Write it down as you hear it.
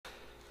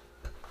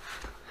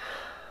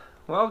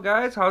Well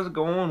guys, how's it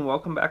going?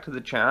 Welcome back to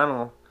the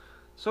channel.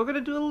 So I'm going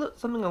to do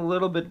something a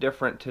little bit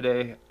different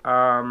today.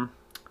 I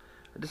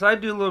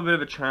decided to do a little bit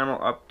of a channel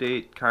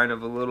update, kind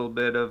of a little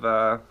bit of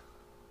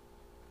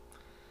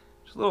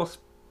just a little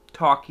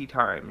talky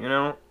time, you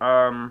know?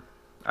 I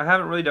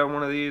haven't really done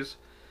one of these.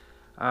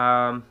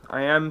 I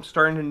am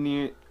starting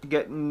to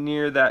get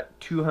near that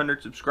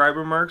 200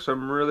 subscriber mark, so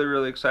I'm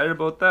really excited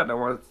about that. And I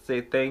want to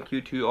say thank you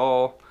to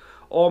all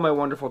my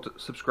wonderful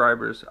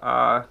subscribers.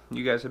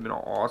 You guys have been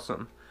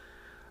awesome.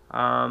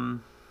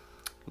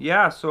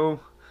 Yeah, so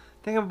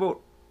I think I'm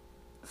about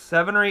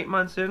 7 or 8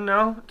 months in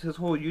now to this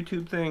whole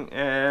YouTube thing,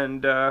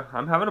 and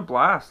I'm having a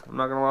blast. I'm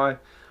not gonna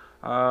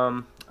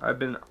lie. I've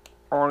been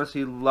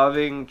honestly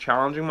loving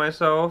challenging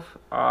myself.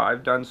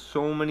 I've done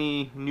so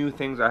many new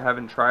things I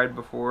haven't tried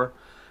before.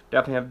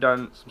 Definitely have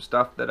done some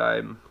stuff that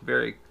I'm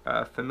very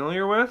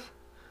familiar with,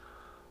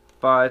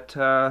 but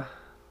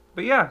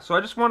yeah. So I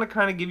just want to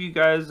kind of give you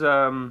guys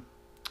a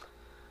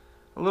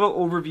little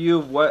overview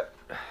of what.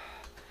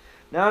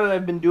 Now that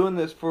I've been doing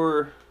this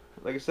for,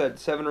 like I said,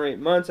 7 or 8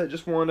 months, I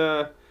just want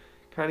to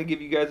kind of give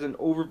you guys an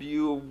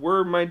overview of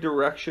where my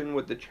direction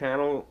with the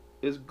channel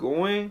is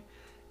going.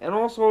 And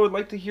also, I would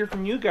like to hear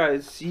from you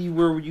guys, see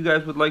where you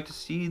guys would like to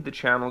see the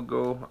channel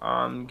go.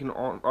 You can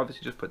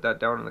obviously just put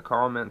that down in the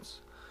comments.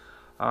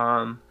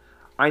 I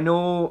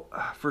know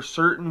for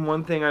certain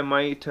one thing I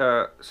might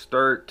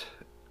start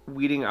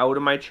weeding out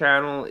of my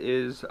channel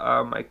is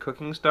my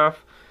cooking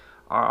stuff.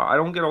 I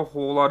don't get a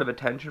whole lot of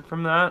attention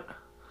from that.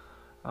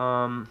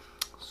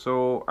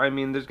 So I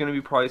mean, there's gonna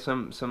be probably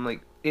some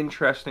like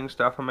interesting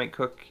stuff I might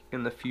cook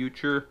in the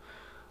future,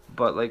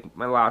 but like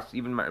my last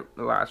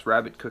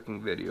rabbit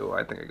cooking video,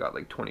 I think I got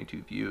like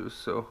 22 views.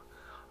 So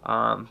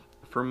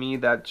for me,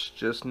 that's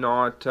just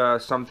not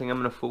something I'm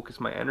gonna focus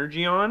my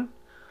energy on.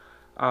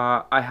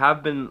 I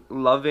have been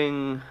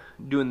loving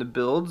doing the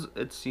builds.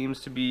 It seems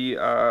to be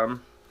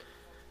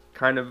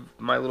kind of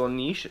my little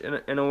niche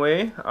in a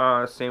way.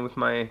 Same with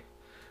my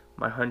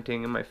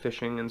hunting and my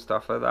fishing and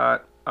stuff like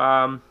that.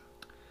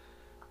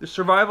 The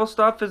survival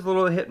stuff is a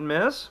little hit and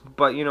miss,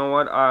 but you know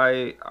what?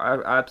 I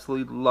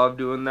absolutely love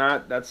doing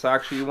that. That's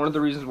actually one of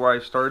the reasons why I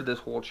started this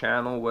whole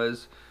channel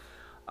was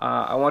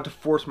I want to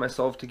force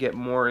myself to get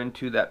more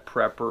into that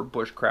prepper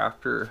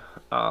bushcrafter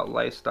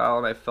lifestyle,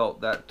 and I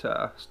felt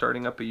that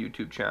starting up a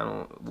YouTube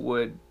channel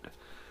would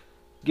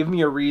give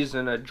me a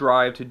reason, a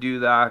drive to do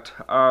that.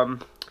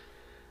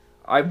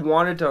 I've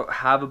wanted to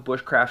have a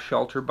bushcraft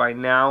shelter by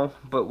now,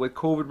 but with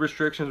COVID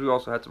restrictions, we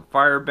also had some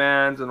fire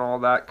bans and all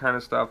that kind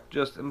of stuff.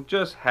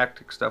 Just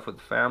hectic stuff with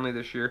the family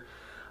this year.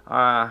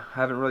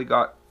 Haven't really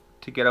got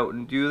to get out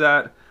and do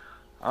that.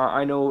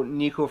 I know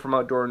Nico from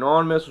Outdoor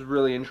Anonymous was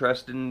really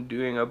interested in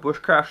doing a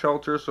bushcraft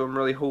shelter, so I'm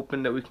really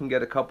hoping that we can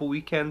get a couple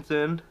weekends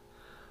in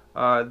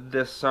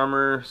this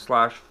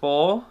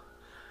summer/fall,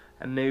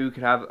 and maybe we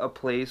could have a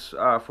place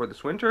for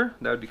this winter.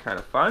 That would be kind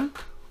of fun.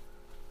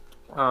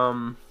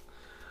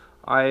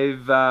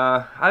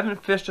 I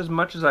haven't fished as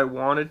much as I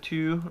wanted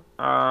to,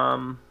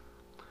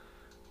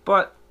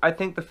 but I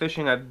think the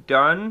fishing I've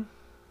done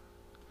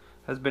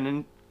has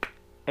been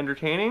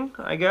entertaining,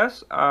 I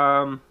guess.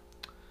 But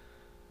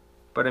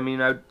I mean,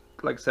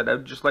 like I said,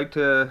 I'd just like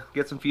to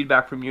get some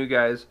feedback from you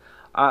guys.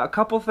 A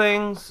couple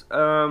things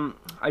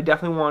I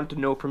definitely wanted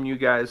to know from you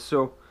guys.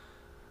 So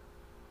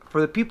for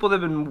the people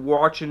that have been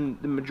watching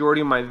the majority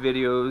of my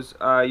videos,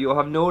 you'll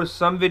have noticed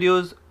some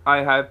videos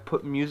I have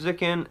put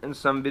music in and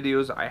some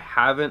videos I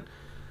haven't.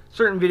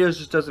 Certain videos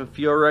just doesn't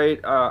feel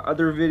right.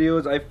 Other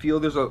videos I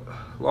feel there's a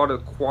lot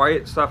of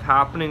quiet stuff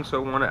happening,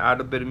 so I want to add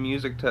a bit of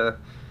music to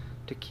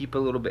keep a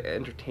little bit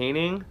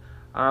entertaining.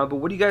 But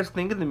what do you guys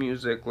think of the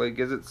music? Like,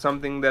 is it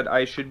something that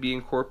I should be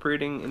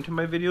incorporating into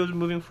my videos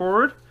moving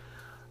forward?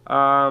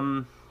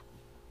 So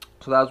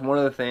that was one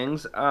of the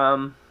things.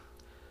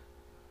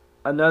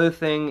 Another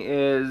thing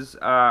is,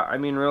 I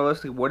mean,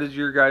 realistically, what is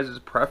your guys'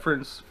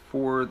 preference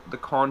for the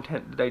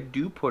content that I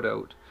do put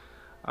out?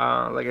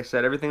 Like I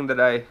said, everything that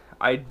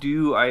I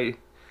do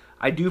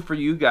for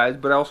you guys,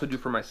 but I also do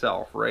for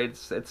myself, right?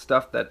 It's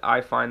stuff that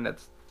I find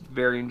that's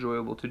very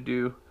enjoyable to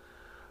do.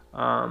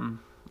 Like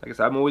I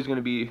said, I'm always going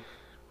to be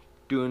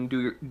doing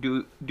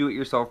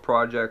do-it-yourself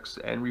projects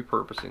and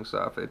repurposing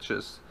stuff. It's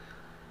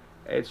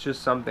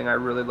just something I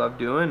really love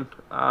doing.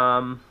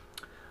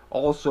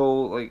 Also,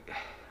 like,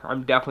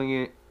 I'm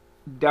definitely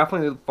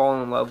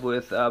falling in love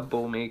with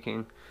bow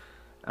making.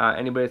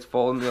 Anybody that's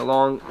followed me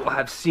along will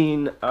have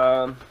seen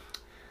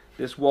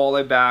this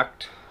walleye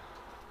backed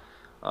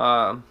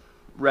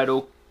red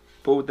oak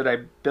boat that I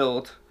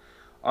built.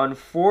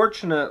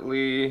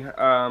 Unfortunately,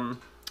 I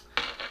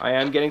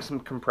am getting some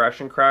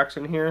compression cracks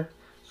in here,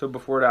 so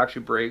before it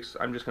actually breaks,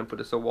 I'm just gonna put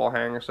this as a wall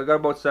hanger. So I got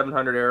about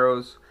 700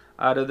 arrows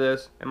out of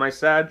this. Am I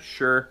sad?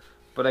 Sure,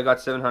 but I got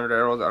 700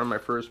 arrows out of my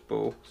first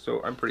bow,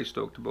 so I'm pretty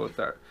stoked about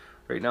that.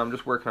 Right now I'm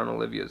just working on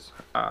Olivia's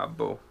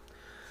bow.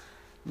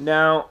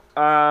 Now,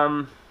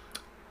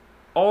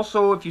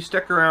 also, if you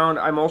stick around,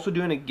 I'm also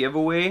doing a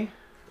giveaway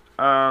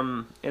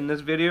in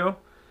this video,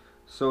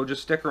 so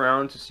just stick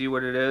around to see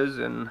what it is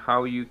and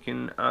how you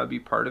can be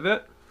part of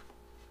it.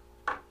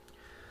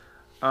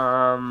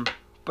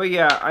 But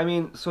yeah, I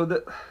mean, so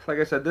like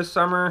I said, this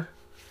summer,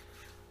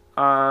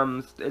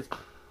 well,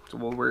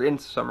 we're in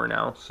summer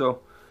now, so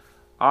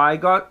I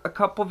got a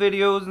couple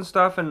videos and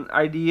stuff and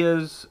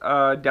ideas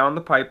down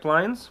the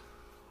pipelines.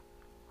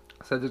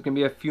 So there's gonna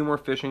be a few more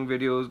fishing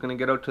videos. Gonna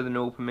get out to the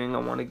Nopaming. I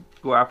want to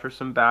go after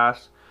some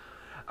bass.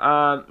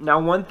 Now,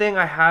 one thing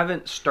I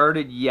haven't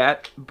started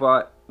yet,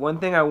 but one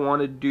thing I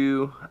want to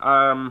do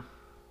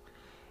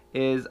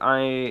is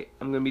I'm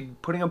going to be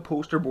putting a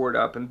poster board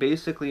up, and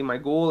basically my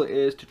goal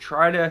is to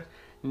try to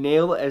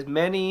nail as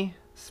many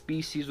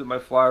species with my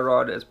fly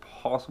rod as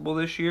possible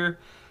this year,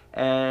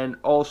 and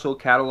also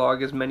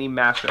catalog as many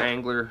master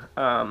angler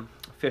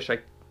fish I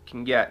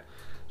can get.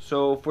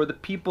 So for the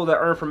people that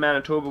aren't from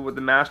Manitoba, what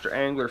the master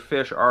angler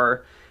fish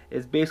are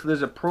is basically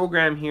there's a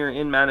program here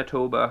in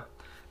Manitoba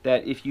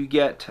that if you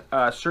get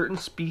certain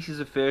species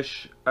of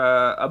fish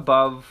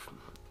above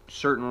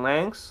certain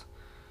lengths,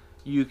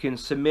 you can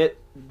submit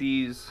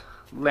these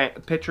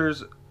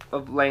pictures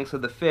of lengths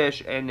of the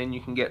fish, and then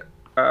you can get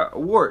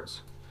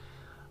awards.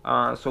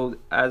 So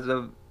as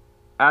of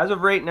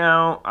right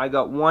now, I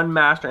got one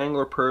master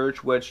angler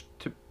perch, which,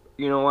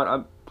 you know what,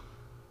 I'm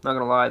not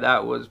gonna lie,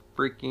 that was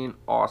freaking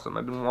awesome.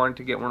 I've been wanting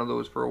to get one of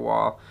those for a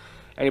while.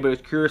 Anybody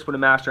who's curious what a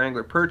master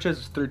angler perch is,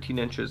 it's 13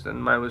 inches,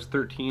 and mine was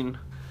 13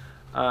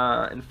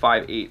 and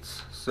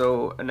 5/8,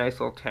 so a nice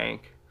little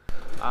tank.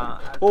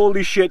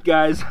 Holy shit,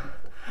 guys,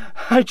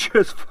 I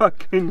just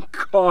fucking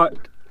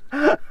caught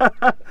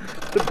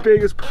the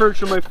biggest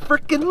perch of my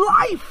freaking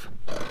life.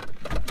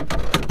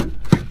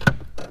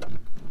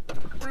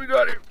 What do we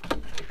got here?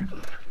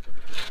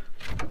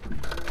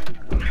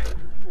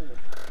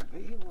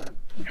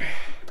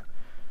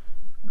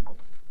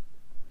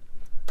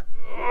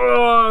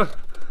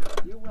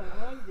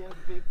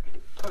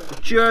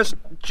 Just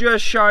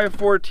shy of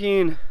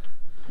 14.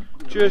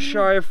 Just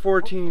shy of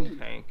 14.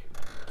 Tank.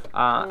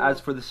 As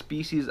for the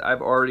species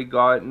I've already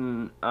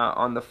gotten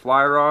on the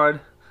fly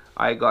rod,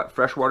 I got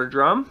freshwater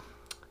drum,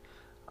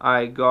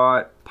 I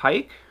got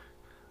pike,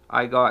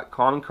 I got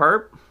common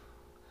carp.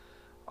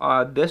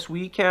 This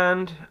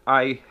weekend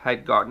I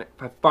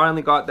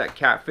finally got that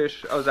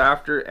catfish I was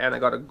after, and I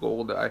got a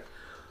goldeye.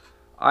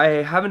 I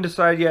haven't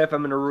decided yet if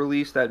I'm going to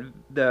release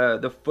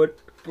the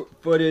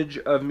footage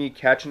of me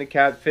catching a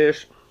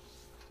catfish.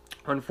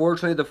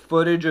 Unfortunately, the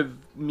footage of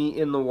me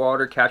in the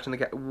water catching the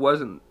cat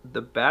wasn't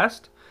the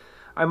best.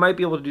 I might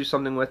be able to do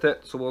something with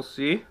it, so we'll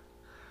see.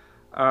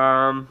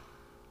 But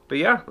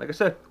yeah, like I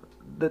said,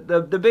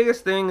 the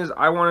biggest thing is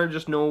I want to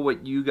just know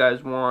what you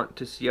guys want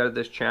to see out of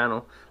this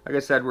channel. Like I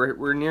said,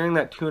 we're nearing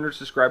that 200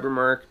 subscriber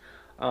mark.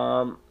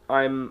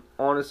 I'm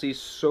honestly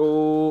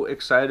so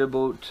excited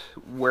about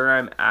where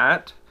I'm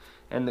at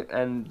and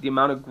the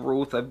amount of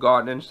growth I've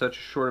gotten in such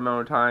a short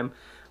amount of time.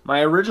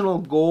 My original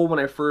goal when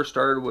I first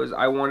started was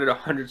I wanted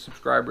 100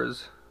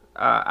 subscribers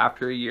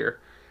after a year.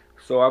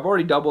 So I've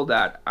already doubled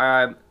that.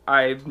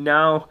 I've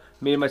now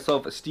made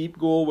myself a steep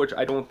goal, which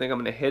I don't think I'm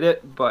going to hit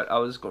it, but I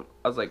was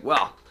like,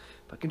 well,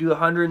 if I can do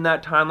 100 in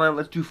that timeline,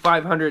 let's do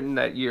 500 in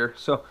that year.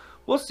 So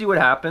we'll see what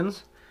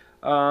happens.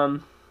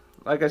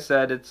 Like I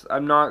said,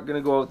 I'm not going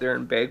to go out there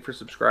and beg for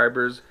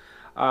subscribers.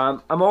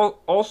 I've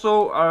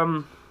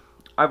also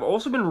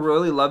been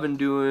really loving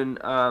doing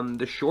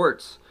the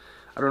shorts.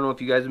 I don't know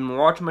if you guys have been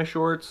watching my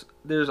shorts.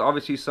 There's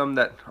obviously some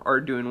that are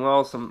doing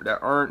well, some that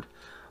aren't,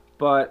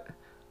 but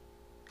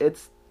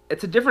it's a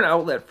different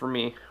outlet for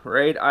me,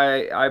 right?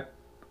 I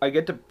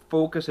get to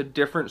focus a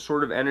different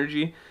sort of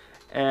energy,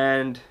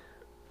 and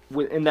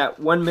within that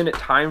 1 minute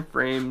time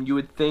frame, you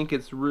would think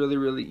it's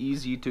really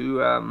easy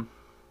to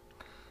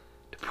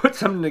put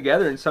something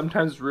together, and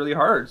sometimes it's really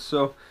hard.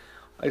 So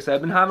like I said,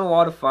 I've been having a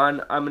lot of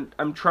fun.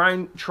 I'm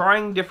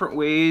trying different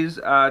ways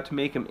to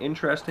make them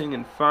interesting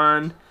and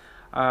fun.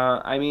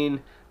 I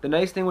mean, the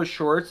nice thing with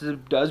shorts is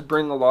it does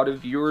bring a lot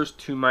of viewers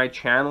to my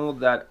channel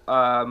that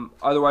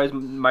otherwise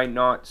might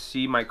not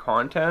see my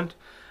content.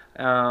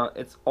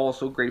 It's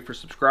also great for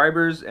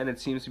subscribers, and it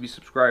seems to be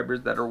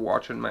subscribers that are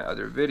watching my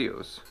other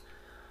videos.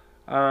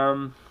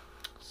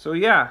 So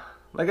yeah,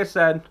 like I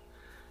said,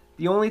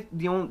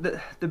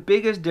 the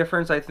biggest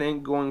difference I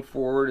think going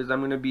forward is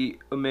I'm going to be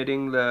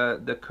omitting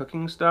the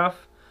cooking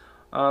stuff.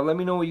 Let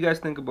me know what you guys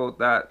think about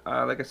that.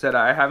 Like I said,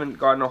 I haven't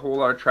gotten a whole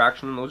lot of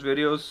traction in those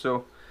videos,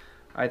 so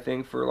I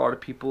think for a lot of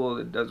people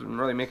it doesn't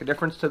really make a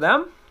difference to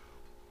them.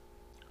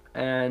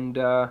 And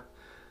like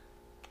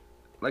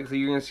I said,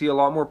 you're going to see a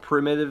lot more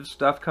primitive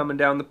stuff coming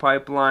down the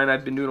pipeline.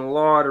 I've been doing a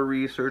lot of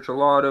research, a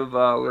lot of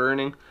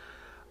learning.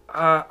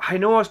 I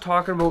know I was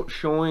talking about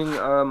showing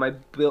my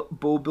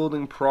bow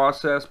building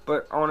process,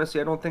 but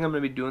honestly I don't think I'm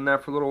going to be doing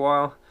that for a little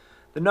while.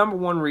 The number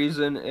one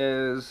reason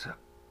is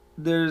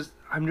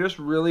I'm just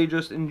really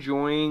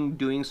enjoying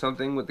doing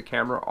something with the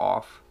camera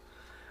off.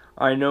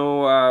 I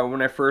know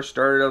when I first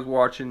started I was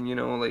watching, you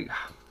know, like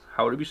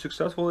how to be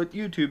successful at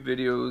YouTube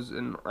videos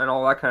and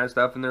all that kind of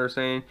stuff, and they were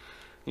saying,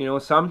 you know,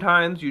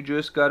 sometimes you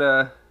just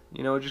gotta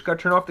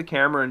turn off the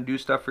camera and do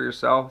stuff for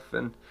yourself.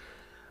 And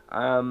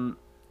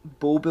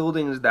bow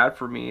building is that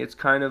for me. It's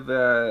kind of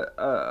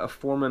a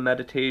form of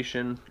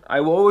meditation.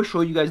 I will always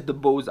show you guys the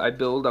bows I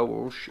build. I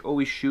will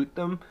always shoot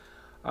them.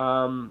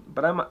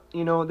 But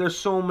there's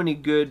so many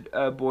good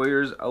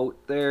bowyers out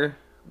there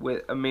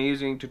with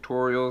amazing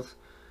tutorials.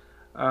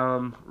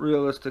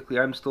 Realistically,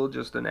 I'm still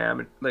just an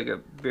amateur, like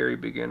a very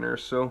beginner.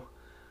 So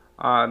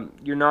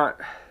you're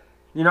not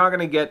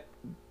gonna get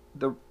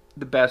the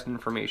best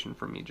information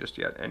from me just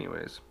yet.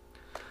 Anyways,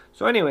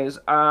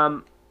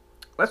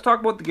 let's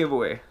talk about the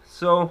giveaway.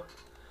 So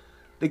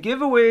the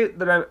giveaway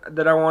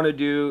that I want to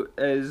do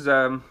is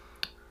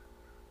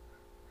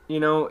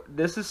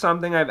this is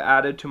something I've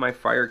added to my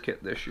fire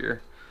kit this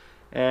year,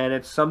 and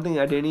it's something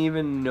I didn't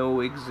even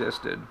know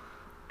existed,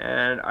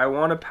 and I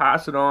want to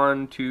pass it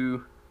on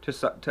to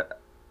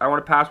I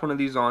want to pass one of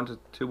these on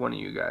to one of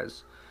you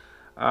guys.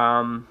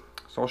 So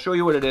I'll show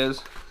you what it is.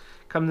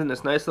 It comes in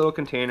this nice little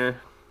container,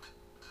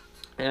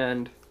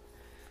 and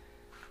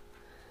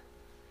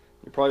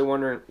you're probably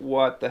wondering,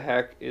 what the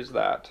heck is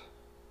that?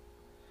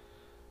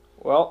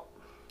 Well,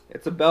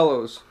 it's a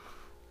bellows.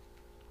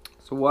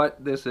 So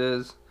what this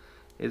is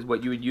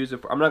what you would use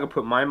it for. I'm not going to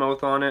put my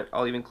mouth on it.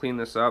 I'll even clean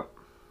this up.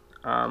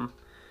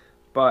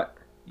 But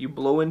you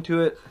blow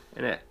into it,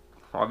 and it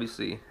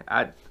obviously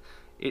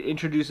it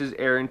introduces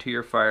air into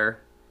your fire.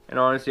 And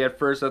honestly, at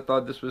first I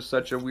thought this was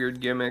such a weird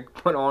gimmick,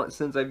 but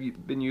since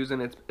I've been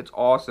using it, it's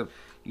awesome.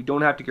 You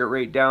don't have to get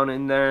right down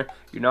in there.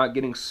 You're not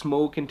getting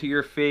smoke into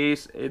your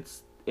face.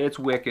 It's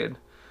wicked.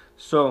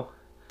 So,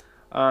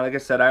 like I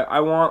said, I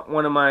want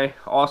one of my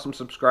awesome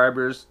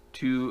subscribers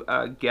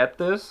to get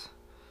this.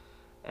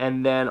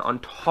 And then on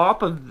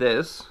top of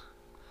this,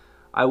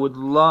 I would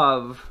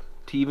love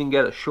to even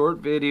get a short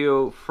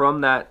video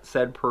from that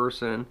said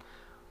person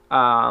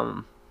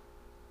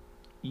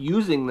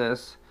using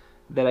this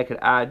that I could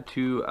add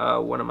to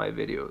one of my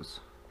videos.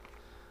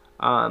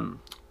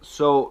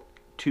 So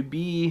to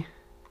be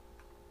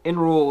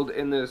enrolled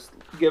in this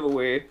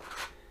giveaway,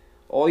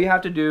 all you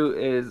have to do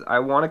is, I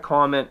want a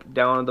comment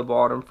down at the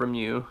bottom from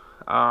you.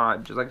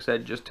 Just like I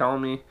said, just tell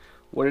me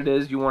what it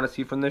is you want to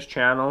see from this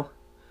channel.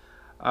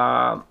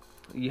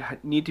 You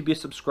need to be a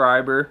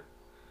subscriber.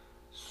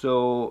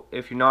 So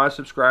if you're not a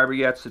subscriber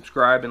yet,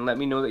 subscribe and let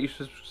me know that you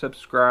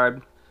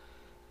subscribed,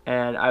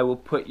 and I will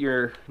put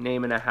your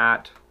name in a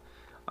hat,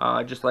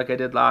 just like I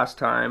did last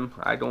time.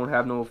 I don't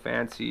have no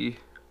fancy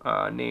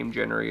name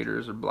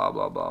generators or blah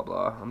blah blah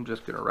blah. I'm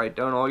just gonna write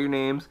down all your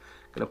names,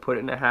 gonna put it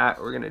in a hat,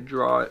 we're gonna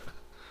draw it.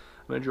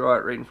 I'm gonna draw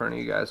it right in front of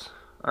you guys.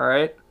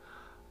 Alright.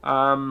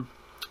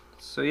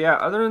 So yeah,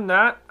 other than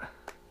that,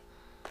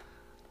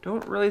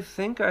 don't really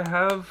think I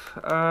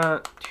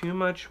have too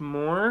much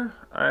more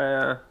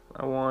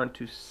I want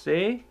to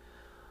say,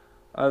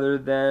 other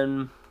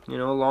than,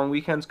 long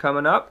weekend's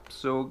coming up,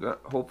 so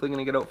hopefully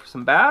gonna get out for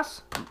some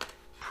bass. I'm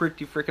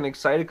pretty freaking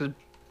excited because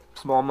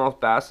smallmouth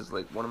bass is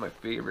like one of my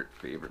favorite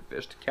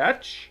fish to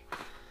catch.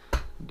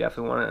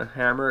 Definitely want to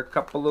hammer a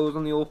couple of those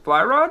on the old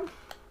fly rod.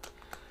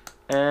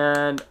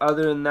 And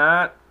other than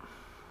that,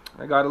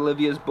 I got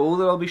Olivia's bow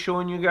that I'll be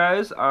showing you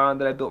guys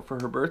that I built for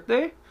her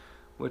birthday,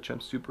 which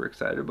I'm super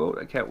excited about.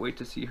 I can't wait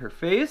to see her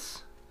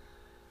face.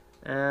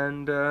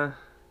 And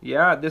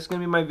yeah, this is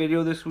gonna be my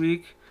video this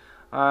week.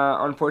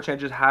 Unfortunately,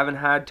 I just haven't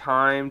had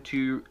time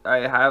to.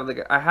 I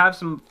have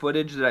some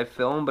footage that I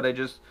filmed, but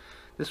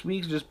this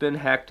week's just been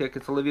hectic.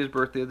 It's Olivia's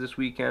birthday this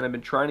weekend. I've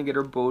been trying to get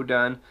her bow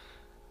done.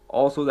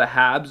 Also, the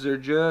Habs are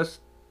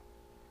just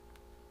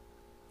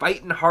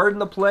fighting hard in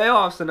the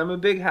playoffs, and I'm a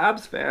big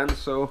Habs fan,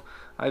 so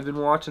I've been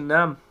watching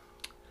them.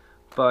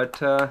 But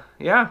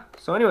yeah,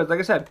 so anyways, like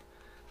I said,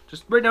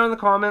 just write down in the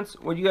comments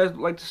what you guys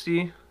would like to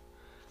see,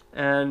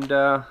 and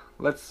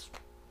let's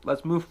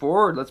move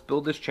forward. Let's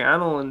build this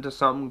channel into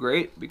something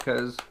great,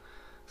 because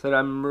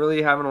I'm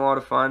really having a lot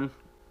of fun.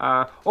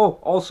 Oh,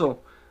 also,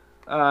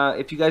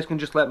 if you guys can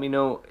just let me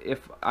know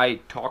if I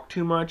talk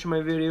too much in my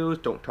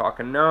videos, don't talk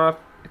enough,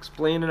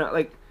 explain enough,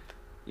 like,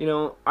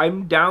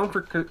 I'm down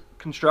for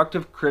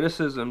constructive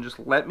criticism. Just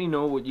let me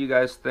know what you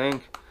guys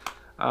think.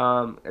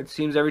 It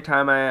seems every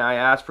time I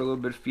ask for a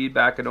little bit of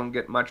feedback, I don't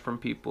get much from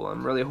people.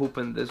 I'm really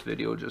hoping this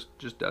video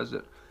just does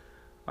it.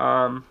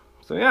 So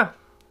yeah,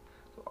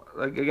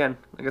 like I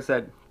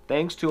said,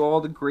 thanks to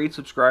all the great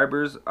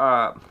subscribers.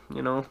 Would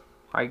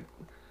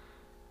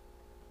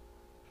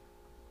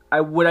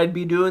I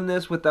be doing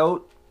this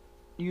without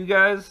you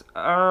guys?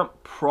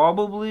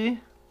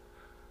 Probably.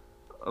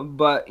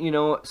 But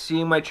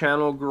seeing my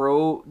channel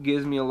grow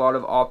gives me a lot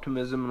of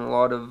optimism and a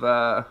lot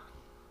of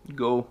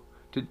go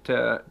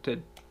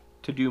to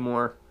do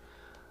more.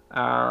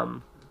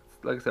 Like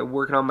I said,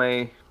 working on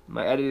my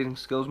editing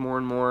skills more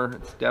and more.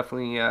 It's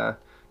definitely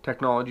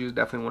technology is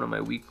definitely one of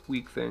my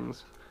weak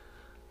things.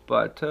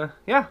 But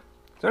yeah.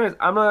 So anyways,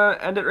 I'm gonna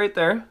end it right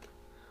there,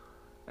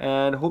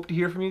 and hope to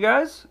hear from you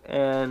guys,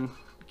 and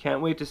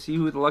can't wait to see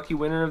who the lucky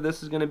winner of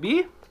this is gonna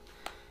be.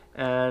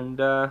 And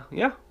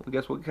yeah, I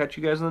guess we'll catch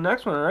you guys in the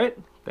next one. Alright,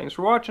 thanks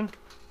for watching.